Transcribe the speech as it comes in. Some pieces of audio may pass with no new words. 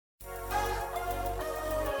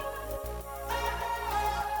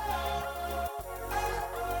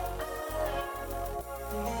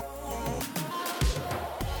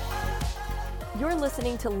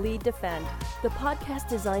listening to Lead Defend, the podcast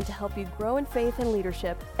designed to help you grow in faith and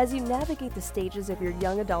leadership as you navigate the stages of your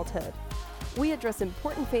young adulthood. We address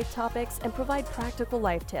important faith topics and provide practical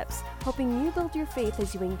life tips, helping you build your faith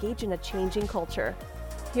as you engage in a changing culture.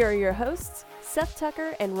 Here are your hosts, Seth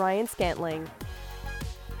Tucker and Ryan Scantling.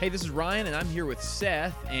 Hey, this is Ryan, and I'm here with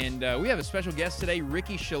Seth, and we have a special guest today,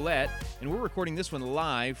 Ricky Chalette, and we're recording this one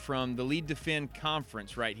live from the Lead Defend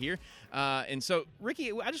conference right here. And so,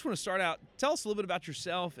 Ricky, I just want to start out, tell us a little bit about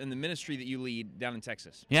yourself and the ministry that you lead down in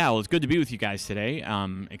Texas. Yeah, well, it's good to be with you guys today.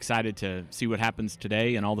 Excited to see what happens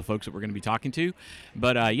today and all the folks that we're going to be talking to.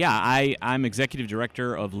 But I'm executive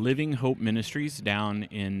director of Living Hope Ministries down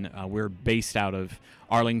in, we're based out of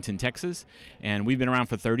Arlington, Texas, and we've been around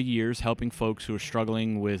for 30 years helping folks who are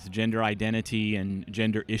struggling with gender identity and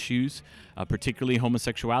gender issues, particularly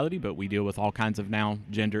homosexuality, but we deal with all kinds of now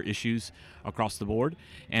gender issues across the board.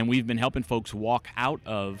 And we've been helping folks walk out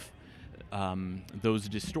of those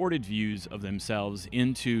distorted views of themselves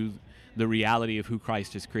into the reality of who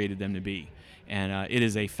Christ has created them to be. And it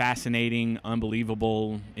is a fascinating,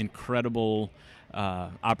 unbelievable, incredible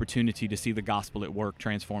opportunity to see the gospel at work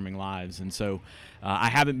transforming lives. And so I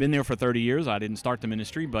haven't been there for 30 years. I didn't start the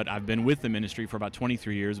ministry, but I've been with the ministry for about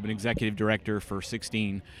 23 years. I've been executive director for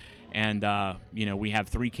 16. And, we have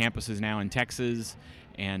 3 campuses now in Texas,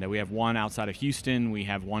 and we have one outside of Houston, we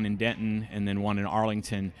have one in Denton, and then one in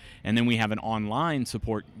Arlington. And then we have an online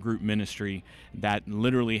support group ministry that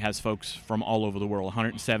literally has folks from all over the world,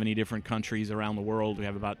 170 different countries around the world. We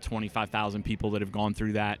have about 25,000 people that have gone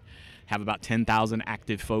through that, have about 10,000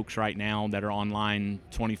 active folks right now that are online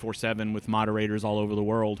 24/7 with moderators all over the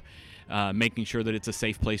world, making sure that it's a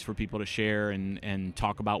safe place for people to share and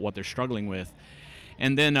talk about what they're struggling with.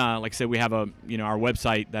 And then, like I said, we have our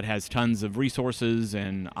website that has tons of resources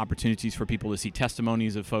and opportunities for people to see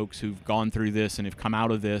testimonies of folks who've gone through this and have come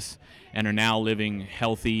out of this and are now living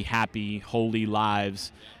healthy, happy, holy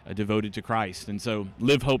lives devoted to Christ. And so,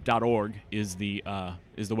 livehope.org is the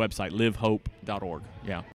website. Livehope.org.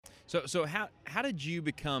 Yeah. So how did you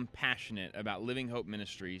become passionate about Living Hope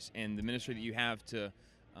Ministries and the ministry that you have to?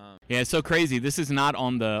 Yeah, it's so crazy. This is not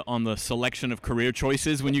on the selection of career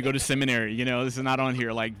choices when you go to seminary. This is not on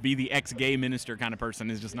here. Like, be the ex-gay minister kind of person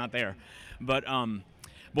is just not there. But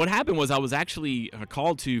what happened was I was actually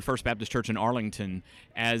called to First Baptist Church in Arlington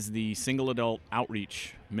as the single adult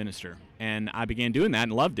outreach minister. And I began doing that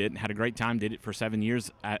and loved it and had a great time, did it for 7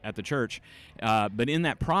 years at the church. But in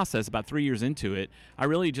that process, about 3 years into it, I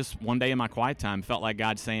really just one day in my quiet time felt like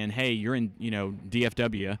God saying, hey, you're in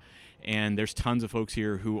DFW, and there's tons of folks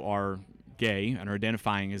here who are gay and are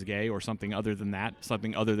identifying as gay or something other than that,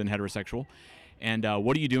 something other than heterosexual. And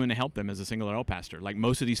what are you doing to help them as a single adult pastor? Like,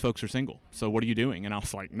 most of these folks are single. So what are you doing? And I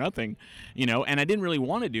was like, nothing, and I didn't really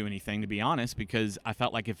want to do anything, to be honest, because I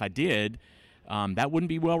felt like if I did, that wouldn't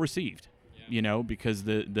be well received, because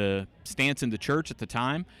the stance in the church at the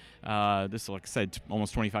time, this, like I said,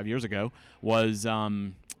 almost 25 years ago, was,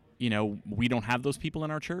 we don't have those people in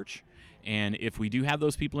our church. And if we do have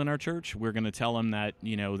those people in our church, we're going to tell them that,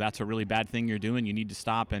 that's a really bad thing you're doing. You need to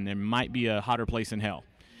stop, and there might be a hotter place in hell.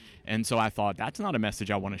 And so I thought, that's not a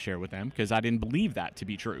message I want to share with them, because I didn't believe that to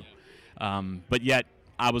be true. But yet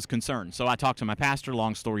I was concerned. So I talked to my pastor,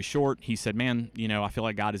 long story short. He said, man, I feel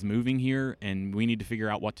like God is moving here, and we need to figure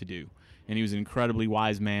out what to do. And he was an incredibly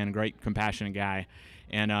wise man, a great, compassionate guy.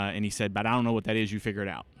 And he said, but I don't know what that is. You figure it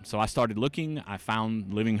out. So I started looking. I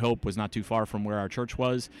found Living Hope was not too far from where our church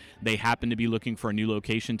was. They happened to be looking for a new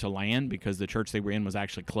location to land because the church they were in was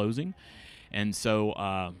actually closing. And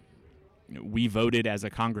so we voted as a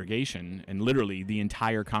congregation, and literally the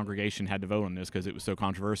entire congregation had to vote on this because it was so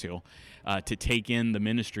controversial, to take in the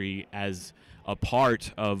ministry as a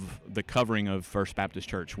part of the covering of First Baptist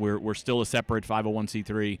Church. We're still a separate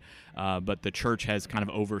 501c3, but the church has kind of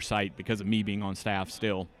oversight because of me being on staff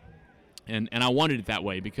still. And I wanted it that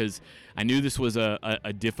way because I knew this was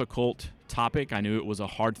a difficult topic. I knew it was a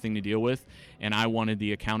hard thing to deal with, and I wanted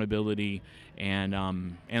the accountability and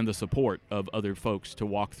the support of other folks to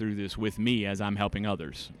walk through this with me as I'm helping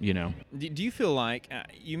others. Do you feel like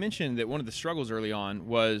you mentioned that one of the struggles early on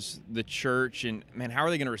was the church, and man, how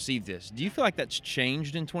are they going to receive this? Do you feel like that's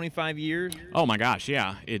changed in 25 years? Oh my gosh,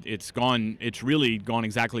 yeah. It's really gone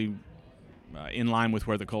exactly in line with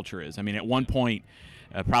where the culture is. I mean, at one point,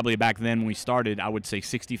 probably back then when we started, I would say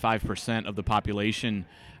 65% of the population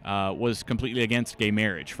was completely against gay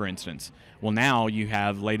marriage, for instance. Well, now you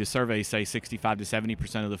have latest surveys say 65 to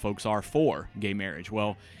 70% of the folks are for gay marriage.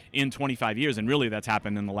 Well, in 25 years, and really that's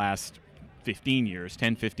happened in the last 15 years,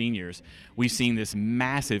 10, 15 years, we've seen this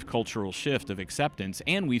massive cultural shift of acceptance,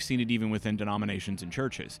 and we've seen it even within denominations and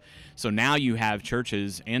churches. So now you have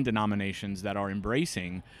churches and denominations that are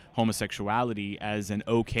embracing homosexuality as an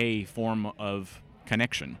okay form of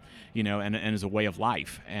connection, and as a way of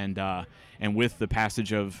life. And with the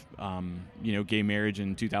passage of, gay marriage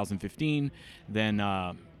in 2015, then,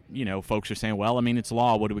 folks are saying, well, I mean, it's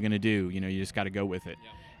law. What are we going to do? You just got to go with it.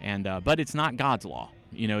 Yeah. And but it's not God's law.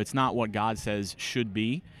 It's not what God says should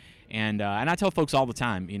be. And I tell folks all the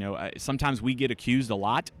time, sometimes we get accused a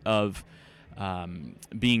lot of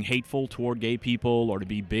being hateful toward gay people, or to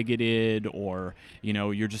be bigoted, or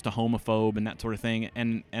you're just a homophobe and that sort of thing.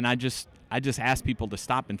 And I just ask people to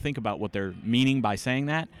stop and think about what they're meaning by saying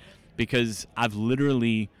that, because I've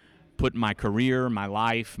literally put my career, my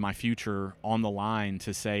life, my future on the line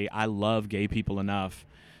to say I love gay people enough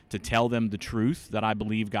to tell them the truth that I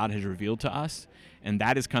believe God has revealed to us, and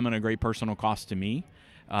that has come at a great personal cost to me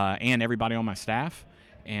and everybody on my staff.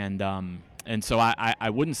 And so I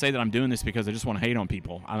wouldn't say that I'm doing this because I just want to hate on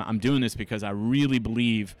people. I'm doing this because I really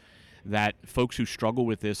believe that folks who struggle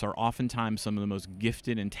with this are oftentimes some of the most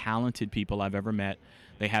gifted and talented people I've ever met.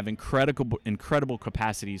 They have incredible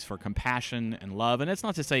capacities for compassion and love. And that's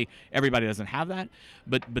not to say everybody doesn't have that,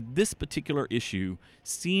 but this particular issue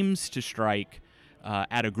seems to strike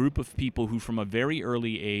at a group of people who from a very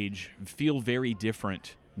early age feel very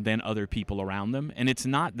different than other people around them. And it's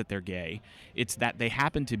not that they're gay, it's that they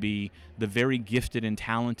happen to be the very gifted and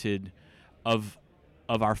talented of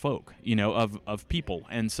our folk, of people.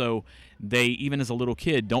 And so they, even as a little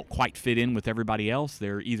kid, don't quite fit in with everybody else.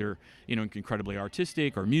 They're either, incredibly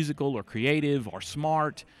artistic or musical or creative or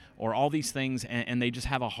smart or all these things, and they just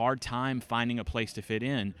have a hard time finding a place to fit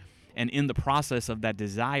in. And in the process of that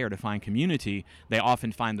desire to find community, they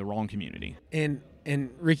often find the wrong community. And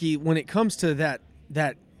Ricky, when it comes to that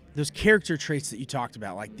those character traits that you talked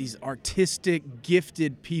about, like these artistic,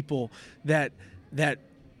 gifted people that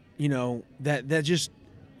just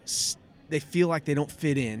they feel like they don't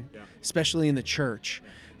fit in, especially in the church.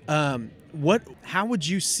 How would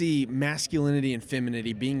you see masculinity and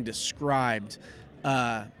femininity being described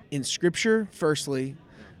in Scripture, firstly,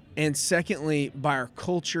 and secondly, by our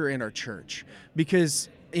culture and our church? Because,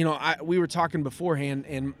 we were talking beforehand,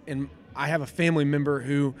 and I have a family member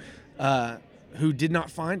who did not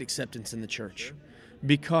find acceptance in the church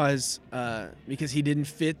because he didn't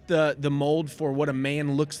fit the mold for what a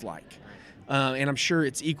man looks like. And I'm sure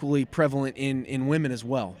it's equally prevalent in women as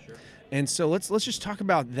well. Sure. And so let's just talk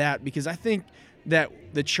about that, because I think that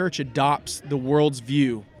the church adopts the world's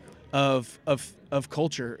view of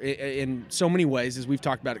culture in so many ways, as we've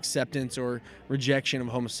talked about acceptance or rejection of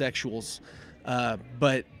homosexuals.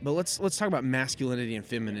 But let's talk about masculinity and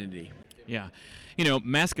femininity. Yeah.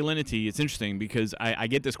 Masculinity, it's interesting because I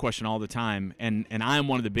get this question all the time, and I am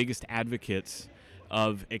one of the biggest advocates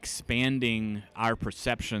of expanding our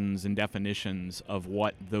perceptions and definitions of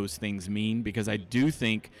what those things mean, because I do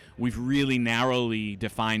think we've really narrowly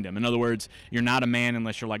defined them. In other words, you're not a man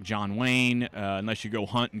unless you're like John Wayne, unless you go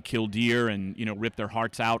hunt and kill deer and rip their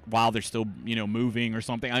hearts out while they're still moving or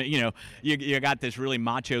something. You got this really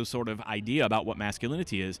macho sort of idea about what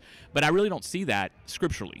masculinity is, but I really don't see that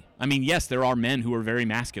scripturally. I mean, yes, there are men who are very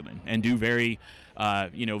masculine and do very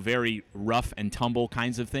very rough and tumble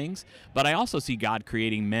kinds of things. But I also see God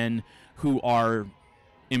creating men who are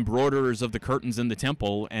embroiderers of the curtains in the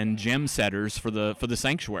temple and gem setters for the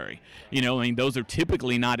sanctuary. Those are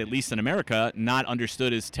typically not, at least in America, not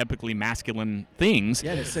understood as typically masculine things.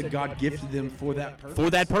 Yeah, it said God gifted them for that purpose. For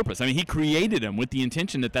that purpose. I mean, he created them with the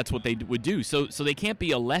intention that that's what they would do. So they can't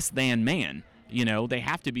be a less than man. They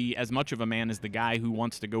have to be as much of a man as the guy who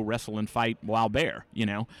wants to go wrestle and fight wild bear,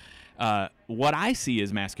 What I see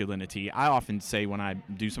as masculinity, I often say when I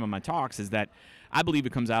do some of my talks, is that I believe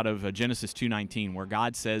it comes out of Genesis 2:19, where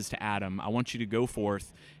God says to Adam, I want you to go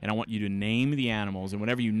forth and I want you to name the animals, and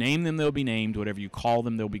whatever you name them, they'll be named. Whatever you call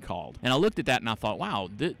them, they'll be called. And I looked at that and I thought, wow,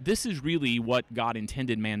 this is really what God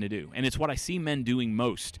intended man to do. And it's what I see men doing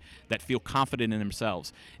most that feel confident in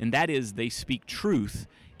themselves. And that is, they speak truth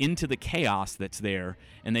into the chaos that's there,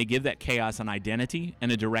 and they give that chaos an identity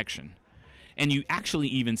and a direction. And you actually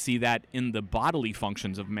even see that in the bodily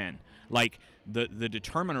functions of men. Like the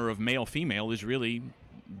determiner of male-female is really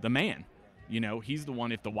the man. He's the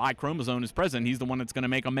one, if the Y chromosome is present, he's the one that's going to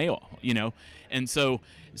make a male, And so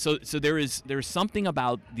there's something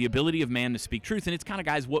about the ability of man to speak truth. And it's kind of,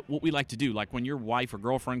 guys, what we like to do. Like when your wife or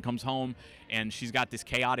girlfriend comes home and she's got this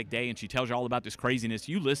chaotic day and she tells you all about this craziness,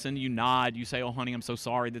 you listen, you nod, you say, "Oh, honey, I'm so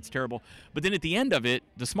sorry. That's terrible." But then at the end of it,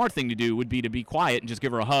 the smart thing to do would be to be quiet and just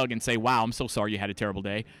give her a hug and say, "Wow, I'm so sorry you had a terrible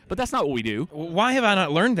day." But that's not what we do. Why have I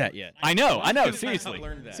not learned that yet? I know.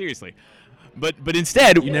 Seriously. But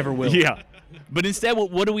instead, You never will. Yeah. But instead,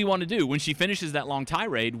 what do we want to do? When she finishes that long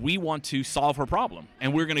tirade, we want to solve her problem.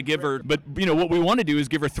 And we're going to give her, but what we want to do is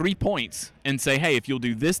give her 3 points and say, "Hey, if you'll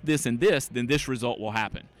do this, this, and this, then this result will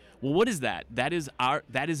happen." Well, what is that? That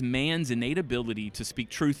is man's innate ability to speak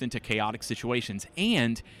truth into chaotic situations.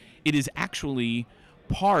 And it is actually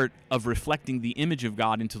part of reflecting the image of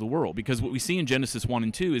God into the world, because what we see in Genesis 1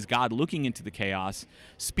 and 2 is God looking into the chaos,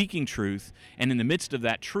 speaking truth, and in the midst of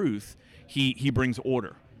that truth, he brings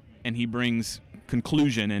order, and he brings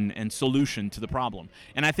conclusion and solution to the problem.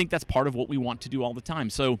 And I think that's part of what we want to do all the time.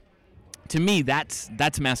 So to me, that's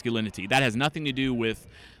masculinity. That has nothing to do with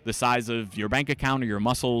the size of your bank account or your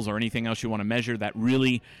muscles or anything else you want to measure. That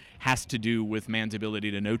really has to do with man's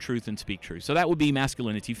ability to know truth and speak truth. So that would be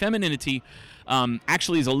masculinity. Femininity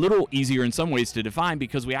actually is a little easier in some ways to define,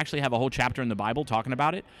 because we actually have a whole chapter in the Bible talking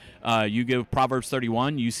about it. You give Proverbs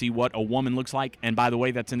 31, you see what a woman looks like. And by the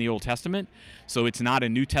way, that's in the Old Testament. So it's not a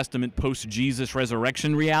New Testament post-Jesus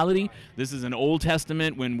resurrection reality. This is an Old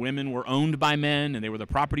Testament when women were owned by men and they were the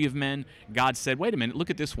property of men. God said, wait a minute,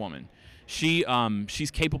 look at this woman.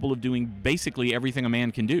 She's capable of doing basically everything a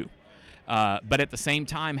man can do. But at the same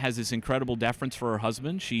time has this incredible deference for her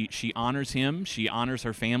husband. She honors him. She honors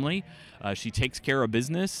her family. She takes care of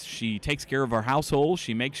business. She takes care of her household.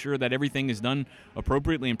 She makes sure that everything is done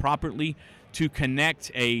appropriately and properly to connect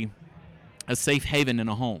a safe haven in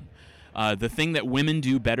a home. The thing that women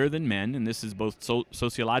do better than men, and this is both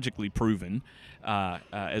sociologically proven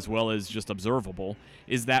as well as just observable,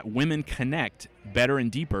 is that women connect better and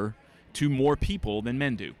deeper to more people than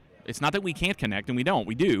men do. It's not that we can't connect, and we don't.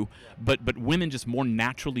 We do. But women just more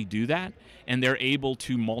naturally do that, and they're able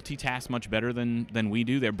to multitask much better than we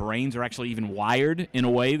do. Their brains are actually even wired in a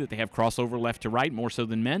way that they have crossover left to right, more so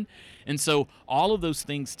than men. And so all of those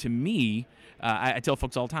things, to me, I tell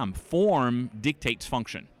folks all the time, form dictates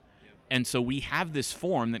function. And so we have this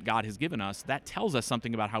form that God has given us that tells us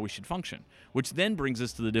something about how we should function, which then brings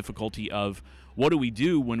us to the difficulty of what do we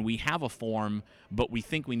do when we have a form, but we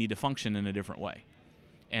think we need to function in a different way.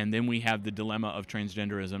 And then we have the dilemma of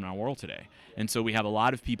transgenderism in our world today. And so we have a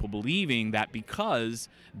lot of people believing that because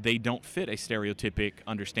they don't fit a stereotypic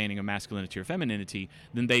understanding of masculinity or femininity,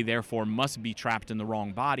 then they therefore must be trapped in the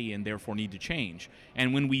wrong body and therefore need to change.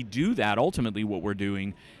 And when we do that, ultimately what we're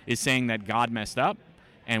doing is saying that God messed up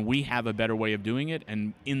and we have a better way of doing it.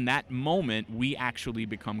 And in that moment, we actually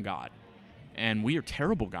become God. And we are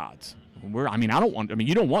terrible gods. You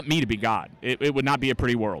don't want me to be God. It would not be a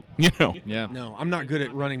pretty world, Yeah. No, I'm not good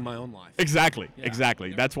at running my own life. Exactly.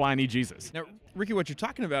 Yeah. That's why I need Jesus. Now, Ricky, what you're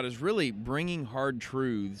talking about is really bringing hard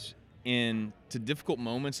truths into difficult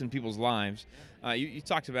moments in people's lives. You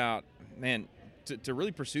talked about, man, to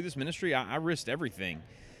really pursue this ministry, I risked everything.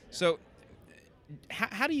 So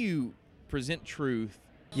how do you present truth?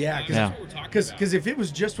 Yeah, because if it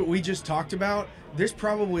was just what we just talked about, there's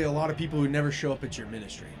probably a lot of people who never show up at your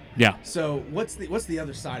ministry. Yeah. So what's the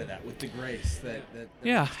other side of that with the grace that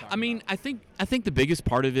yeah, I mean, I think the biggest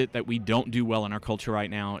part of it that we don't do well in our culture right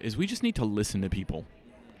now is we just need to listen to people.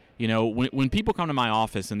 When people come to my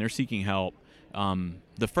office and they're seeking help,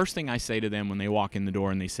 the first thing I say to them when they walk in the door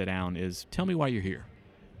and they sit down is, tell me why you're here.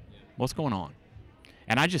 What's going on?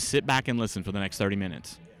 And I just sit back and listen for the next 30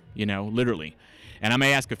 minutes, literally. And I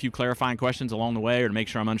may ask a few clarifying questions along the way or to make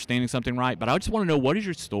sure I'm understanding something right, but I just want to know, what is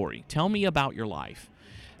your story? Tell me about your life.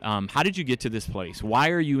 How did you get to this place? Why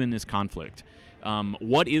are you in this conflict?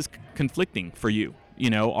 What is conflicting for you?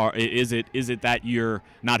 Or is it that you're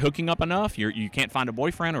not hooking up enough? You can't find a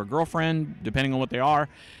boyfriend or a girlfriend, depending on what they are.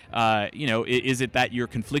 Is it that you're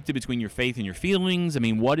conflicted between your faith and your feelings? I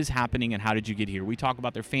mean, what is happening and how did you get here? We talk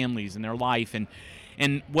about their families and their life.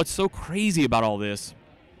 And what's so crazy about all this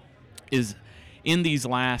is in these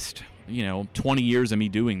last, 20 years of me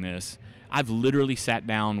doing this, I've literally sat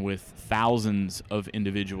down with thousands of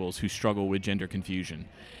individuals who struggle with gender confusion,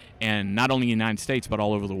 and not only in the United States, but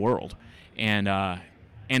all over the world. And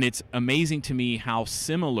it's amazing to me how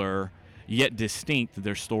similar yet distinct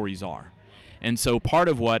their stories are. And so part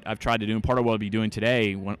of what I've tried to do, and part of what I'll be doing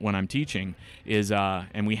today when I'm teaching, is,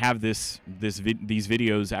 and we have these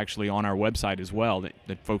videos actually on our website as well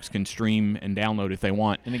that folks can stream and download if they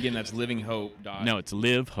want. And again, that's Living Hope. No, it's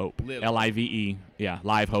Live Hope. Live. Yeah,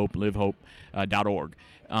 Live Hope, livehope.org.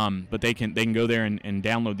 But they can go there and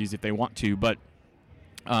download these if they want to. But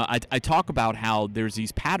I talk about how there's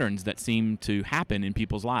these patterns that seem to happen in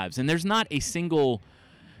people's lives, and there's not a single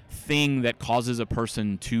thing that causes a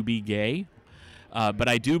person to be gay. But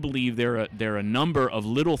I do believe there are a number of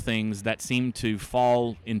little things that seem to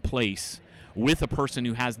fall in place with a person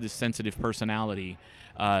who has this sensitive personality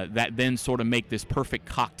that then sort of make this perfect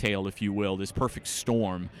cocktail, if you will, this perfect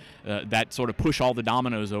storm that sort of push all the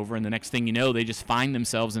dominoes over, and the next thing you know, they just find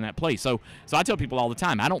themselves in that place. So I tell people all the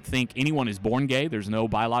time, I don't think anyone is born gay. There's no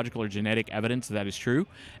biological or genetic evidence that is true.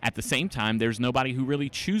 At the same time, there's nobody who really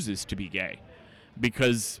chooses to be gay,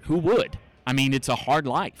 because who would? I mean, it's a hard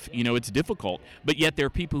life. It's difficult. But yet there are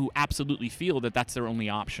people who absolutely feel that that's their only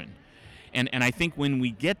option. And I think when we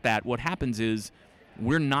get that, what happens is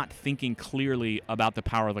we're not thinking clearly about the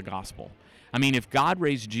power of the gospel. I mean, if God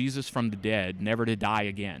raised Jesus from the dead, never to die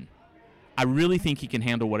again, I really think he can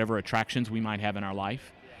handle whatever attractions we might have in our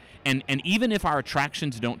life. And even if our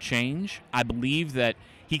attractions don't change, I believe that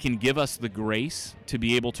he can give us the grace to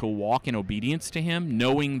be able to walk in obedience to him,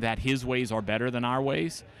 knowing that his ways are better than our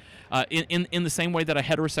ways. In the same way that a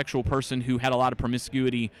heterosexual person who had a lot of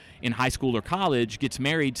promiscuity in high school or college gets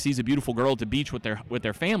married, sees a beautiful girl at the beach with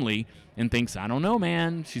their family, and thinks, I don't know,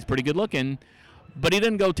 man, she's pretty good looking. But he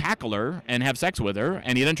doesn't go tackle her and have sex with her,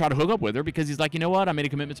 and he doesn't try to hook up with her, because he's like, you know what, I made a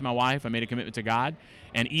commitment to my wife, I made a commitment to God,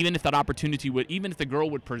 and even if that opportunity even if the girl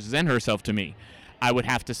would present herself to me, I would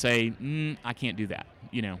have to say, I can't do that,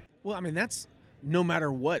 Well, I mean, that's no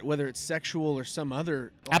matter what, whether it's sexual or some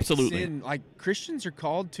other absolutely sin. Like, Christians are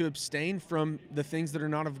called to abstain from the things that are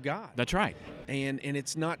not of God. That's right. And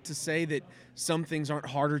it's not to say that some things aren't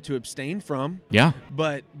harder to abstain from. Yeah.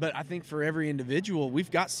 But I think for every individual, we've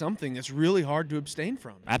got something that's really hard to abstain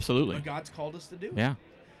from. Absolutely. But God's called us to do. Yeah.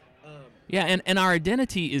 Yeah, and our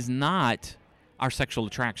identity is not our sexual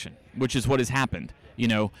attraction, which is what has happened.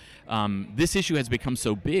 This issue has become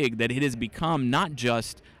so big that it has become not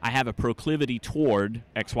just I have a proclivity toward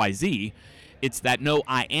XYZ. It's that, no,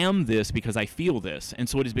 I am this because I feel this. And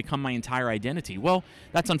so it has become my entire identity. Well,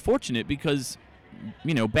 that's unfortunate because,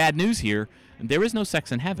 bad news here, there is no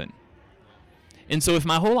sex in heaven. And so if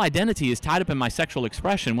my whole identity is tied up in my sexual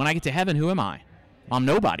expression, when I get to heaven, who am I? I'm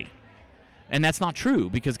nobody. And that's not true,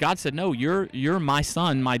 because God said, no, you're my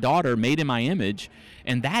son, my daughter, made in my image,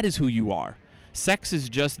 and that is who you are. Sex is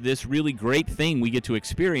just this really great thing we get to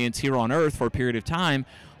experience here on earth for a period of time,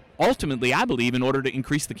 ultimately, I believe, in order to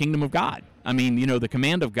increase the kingdom of God. I mean, the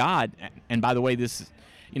command of God, and by the way,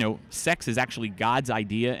 sex is actually God's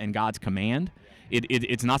idea and God's command.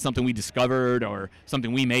 It's not something we discovered or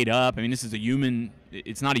something we made up. I mean, it's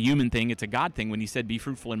not a human thing, it's a God thing when he said, be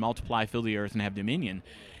fruitful and multiply, fill the earth and have dominion.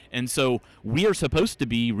 And so we are supposed to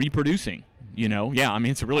be reproducing. Yeah, I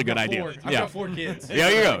mean, it's a really good idea. I've got 4 kids. Yeah,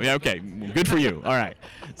 there you go. Yeah, okay, good for you. All right.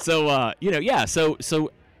 So,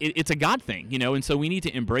 so it's a God thing, and so we need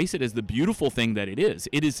to embrace it as the beautiful thing that it is.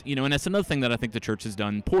 It is, and that's another thing that I think the church has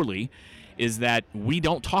done poorly, is that we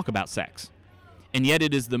don't talk about sex. And yet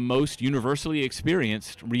it is the most universally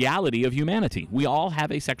experienced reality of humanity. We all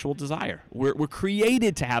have a sexual desire. We're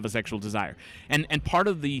created to have a sexual desire. And part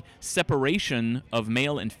of the separation of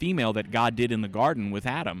male and female that God did in the garden with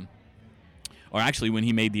Adam, or actually when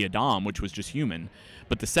he made the Adam, which was just human,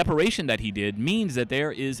 but the separation that he did means that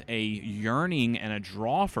there is a yearning and a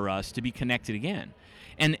draw for us to be connected again.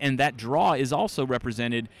 And that draw is also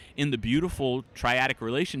represented in the beautiful triadic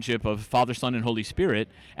relationship of Father, Son, and Holy Spirit.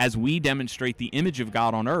 As we demonstrate the image of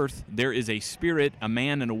God on earth, there is a spirit, a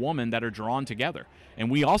man, and a woman that are drawn together.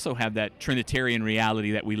 And we also have that Trinitarian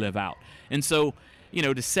reality that we live out. And so,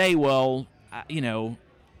 to say, well,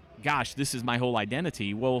 gosh, this is my whole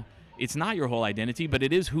identity, well, it's not your whole identity, but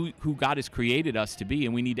it is who God has created us to be,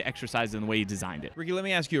 and we need to exercise it in the way he designed it. Ricky, let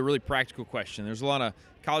me ask you a really practical question. There's a lot of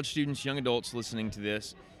college students, young adults listening to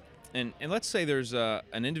this, and let's say there's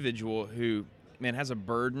an individual who, has a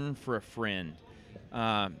burden for a friend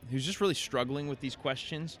who's just really struggling with these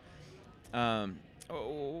questions.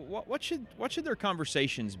 What should their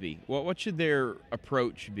conversations be? What should their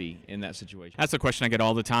approach be in that situation? That's a question I get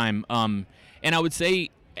all the time, and I would say,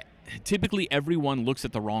 typically everyone looks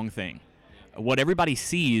at the wrong thing. What everybody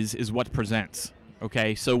sees is what presents.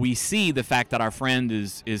 Okay, so we see the fact that our friend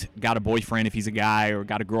is got a boyfriend if he's a guy, or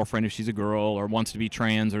got a girlfriend if she's a girl, or wants to be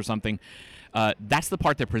trans or something. That's the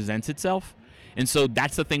part that presents itself, and so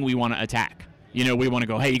that's the thing we want to attack. We want to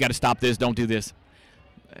go, hey, you got to stop this, don't do this.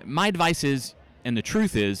 my advice is, and the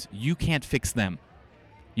truth is, you can't fix them.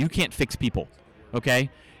 You can't fix people, okay?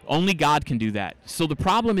 Only God can do that. So the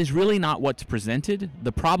problem is really not what's presented.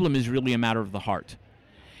 The problem is really a matter of the heart.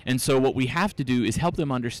 And so what we have to do is help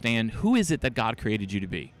them understand, who is it that God created you to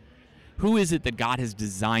be? Who is it that God has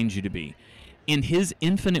designed you to be? In His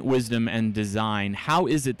infinite wisdom and design, how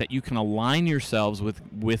is it that you can align yourselves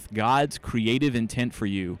with God's creative intent for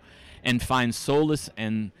you and find solace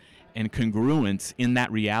and congruence in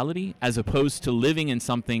that reality, as opposed to living in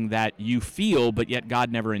something that you feel but yet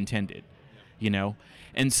God never intended, you know?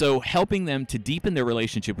 And so helping them to deepen their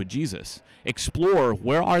relationship with Jesus, explore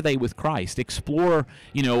where are they with Christ, explore,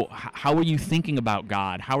 you know, how are you thinking about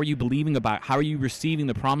God, how are you believing about, how are you receiving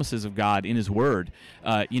the promises of God in His Word,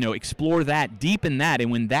 you know, explore that, deepen that,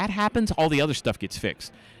 and when that happens, all the other stuff gets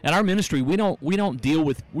fixed. At our ministry, we don't deal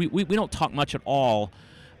with, we don't talk much at all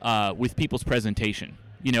with people's presentation.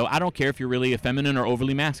 You know, I don't care if you're really effeminate or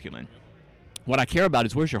overly masculine. What I care about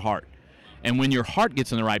is, where's your heart? And when your heart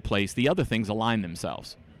gets in the right place, the other things align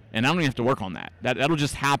themselves. And I don't even have to work on that. That'll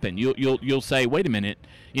just happen. You'll say, wait a minute,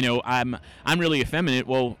 you know, I'm really effeminate.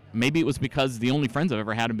 Well, maybe it was because the only friends I've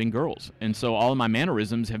ever had have been girls, and so all of my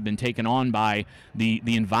mannerisms have been taken on by the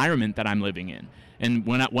environment that I'm living in. And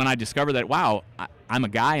when I discover that, wow, I'm a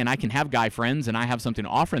guy and I can have guy friends and I have something to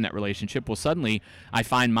offer in that relationship, well, suddenly I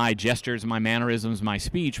find my gestures, my mannerisms, my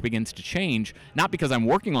speech begins to change, not because I'm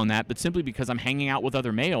working on that, but simply because I'm hanging out with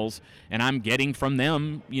other males and I'm getting from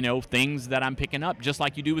them, you know, things that I'm picking up, just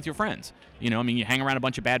like you do with your friends. You know, I mean, you hang around a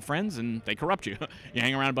bunch of bad friends and they corrupt you. You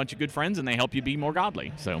hang around a bunch of good friends and they help you be more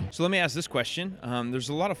godly. So let me ask this question. There's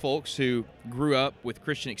a lot of folks who grew up with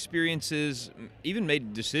Christian experiences, even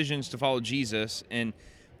made decisions to follow Jesus, and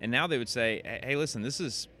now they would say, hey, listen, this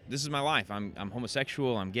is my life. I'm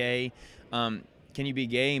homosexual, I'm gay. Can you be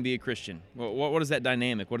gay and be a Christian? What is that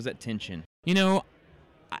dynamic? What is that tension? You know,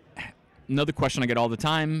 another question I get all the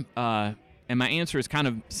time, and my answer is kind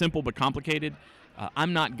of simple but complicated.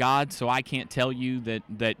 I'm not God, so I can't tell you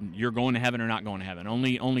that you're going to heaven or not going to heaven.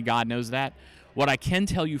 Only God knows that. What I can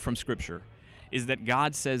tell you from Scripture is that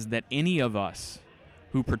God says that any of us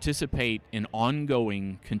who participate in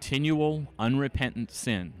ongoing, continual, unrepentant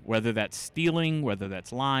sin, whether that's stealing, whether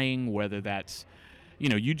that's lying, whether that's, you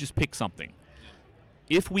know, you just pick something.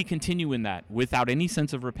 If we continue in that without any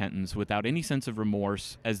sense of repentance, without any sense of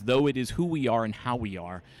remorse, as though it is who we are and how we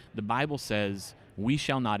are, the Bible says we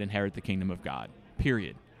shall not inherit the kingdom of God,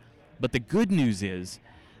 period. But the good news is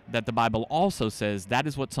that the Bible also says that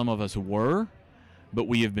is what some of us were, but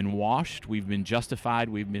we have been washed, we've been justified,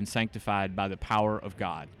 we've been sanctified by the power of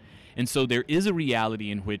God. And so there is a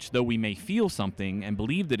reality in which, though we may feel something and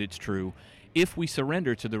believe that it's true, if we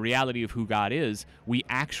surrender to the reality of who God is, we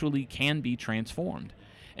actually can be transformed.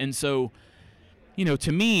 And so, you know,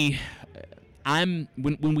 to me, when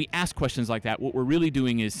we ask questions like that, what we're really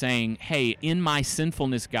doing is saying, hey, in my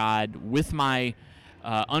sinfulness, God, with my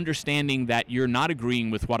understanding that you're not agreeing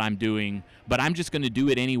with what I'm doing, but I'm just going to do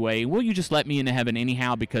it anyway. Will you just let me into heaven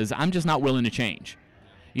anyhow, because I'm just not willing to change?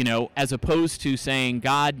 You know, as opposed to saying,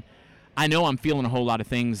 God, I know I'm feeling a whole lot of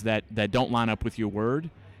things that don't line up with your word,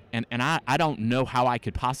 and I don't know how I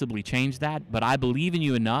could possibly change that, but I believe in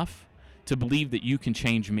you enough to believe that you can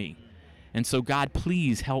change me. And so, God,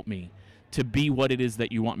 please help me to be what it is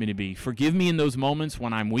that you want me to be. Forgive me in those moments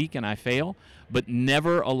when I'm weak and I fail, but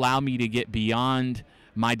never allow me to get beyond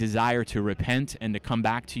my desire to repent and to come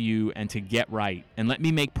back to you and to get right. And let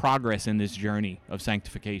me make progress in this journey of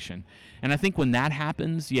sanctification. And I think when that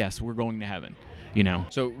happens, yes, we're going to heaven, you know.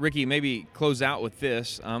 So, Ricky, maybe close out with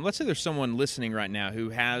this. Let's say there's someone listening right now who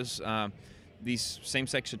has these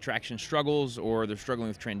same-sex attraction struggles, or they're struggling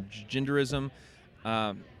with transgenderism.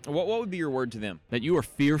 What would be your word to them? That you are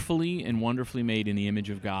fearfully and wonderfully made in the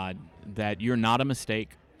image of God, that you're not a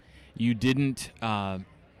mistake. You didn't,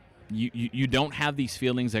 you don't have these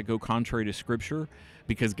feelings that go contrary to Scripture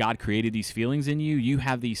because God created these feelings in you. You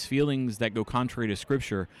have these feelings that go contrary to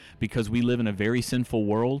Scripture because we live in a very sinful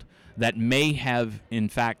world that may have, in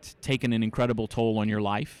fact, taken an incredible toll on your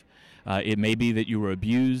life. It may be that you were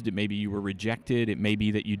abused. It may be you were rejected. It may be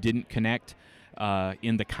that you didn't connect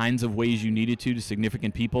in the kinds of ways you needed to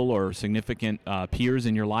significant people or significant peers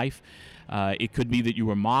in your life. It could be that you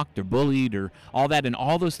were mocked or bullied or all that, and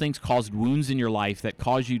all those things caused wounds in your life that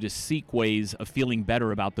caused you to seek ways of feeling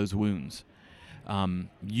better about those wounds.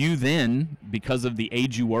 You then, because of the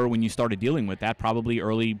age you were when you started dealing with that, probably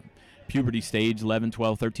early puberty stage, 11,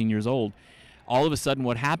 12, 13 years old, all of a sudden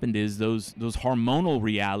what happened is those hormonal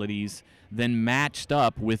realities then matched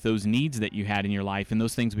up with those needs that you had in your life, and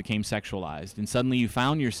those things became sexualized. And suddenly you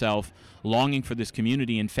found yourself longing for this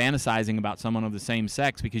community and fantasizing about someone of the same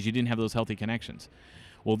sex because you didn't have those healthy connections.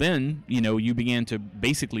 Well, then, you began to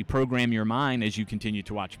basically program your mind as you continued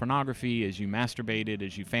to watch pornography, as you masturbated,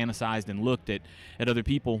 as you fantasized and looked at other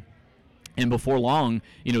people. And before long,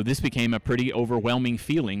 this became a pretty overwhelming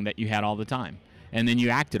feeling that you had all the time. And then you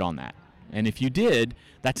acted on that. And if you did,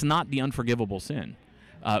 that's not the unforgivable sin.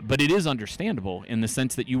 But it is understandable in the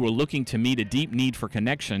sense that you were looking to meet a deep need for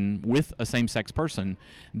connection with a same-sex person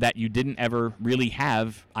that you didn't ever really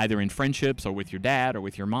have, either in friendships or with your dad or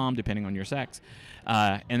with your mom, depending on your sex,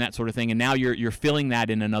 and that sort of thing. And now you're filling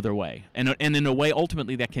that in another way, and in a way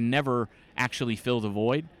ultimately that can never actually fill the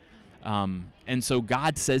void. And so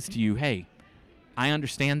God says to you, hey, I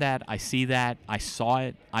understand that, I see that, I saw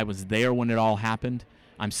it, I was there when it all happened.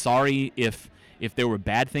 I'm sorry if there were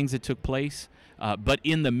bad things that took place. But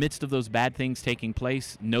in the midst of those bad things taking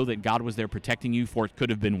place, know that God was there protecting you, for it could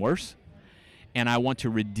have been worse. And I want to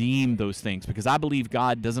redeem those things, because I believe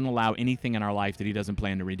God doesn't allow anything in our life that he doesn't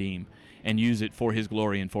plan to redeem and use it for his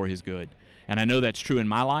glory and for his good. And I know that's true in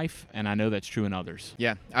my life, and I know that's true in others.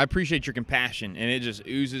 Yeah, I appreciate your compassion, and it just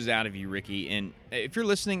oozes out of you, Ricky. And if you're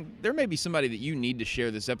listening, there may be somebody that you need to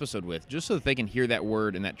share this episode with, just so that they can hear that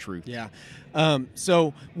word and that truth. Yeah.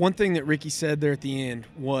 So one thing that Ricky said there at the end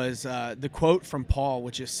was the quote from Paul,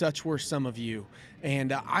 which is, "Such were some of you."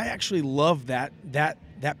 And I actually love that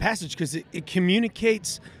passage, because it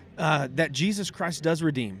communicates that Jesus Christ does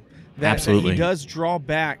redeem. That Absolutely. He does draw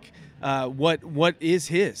back what is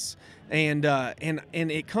his. And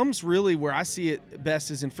it comes really where I see it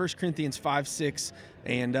best is in 1 Corinthians 5, 6,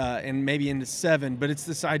 and maybe into 7. But it's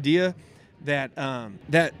this idea that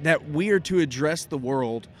that we are to address the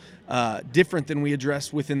world different than we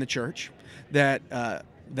address within the church. That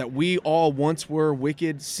we all once were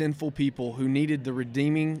wicked, sinful people who needed the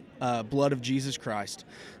redeeming blood of Jesus Christ.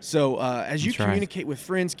 So as you communicate with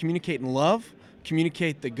friends, communicate in love,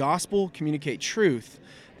 communicate the gospel, communicate truth,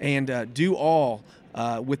 and do all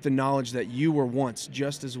with the knowledge that you were once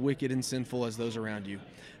just as wicked and sinful as those around you.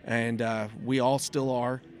 And we all still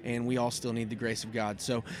are, and we all still need the grace of God.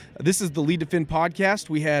 So this is the Lead Defend podcast.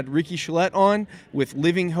 We had Ricky Shillette on with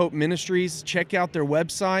Living Hope Ministries. Check out their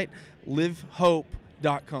website,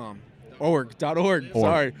 livehope.com. Org.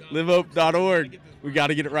 Sorry, livehope.org. We got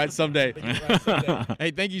to get it right someday.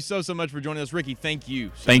 Hey, thank you so much for joining us, Ricky. Thank you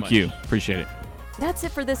so much. Thank you. Appreciate it. That's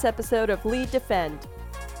it for this episode of Lead Defend.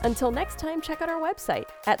 Until next time, check out our website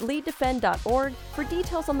at leaddefend.org for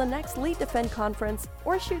details on the next Lead Defend conference,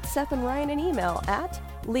 or shoot Seth and Ryan an email at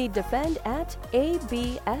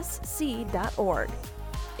leaddefend@absc.org.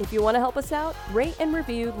 If you want to help us out, rate and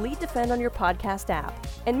review Lead Defend on your podcast app,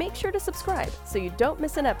 and make sure to subscribe so you don't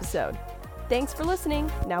miss an episode. Thanks for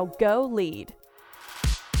listening. Now go lead.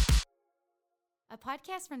 A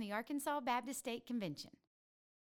podcast from the Arkansas Baptist State Convention.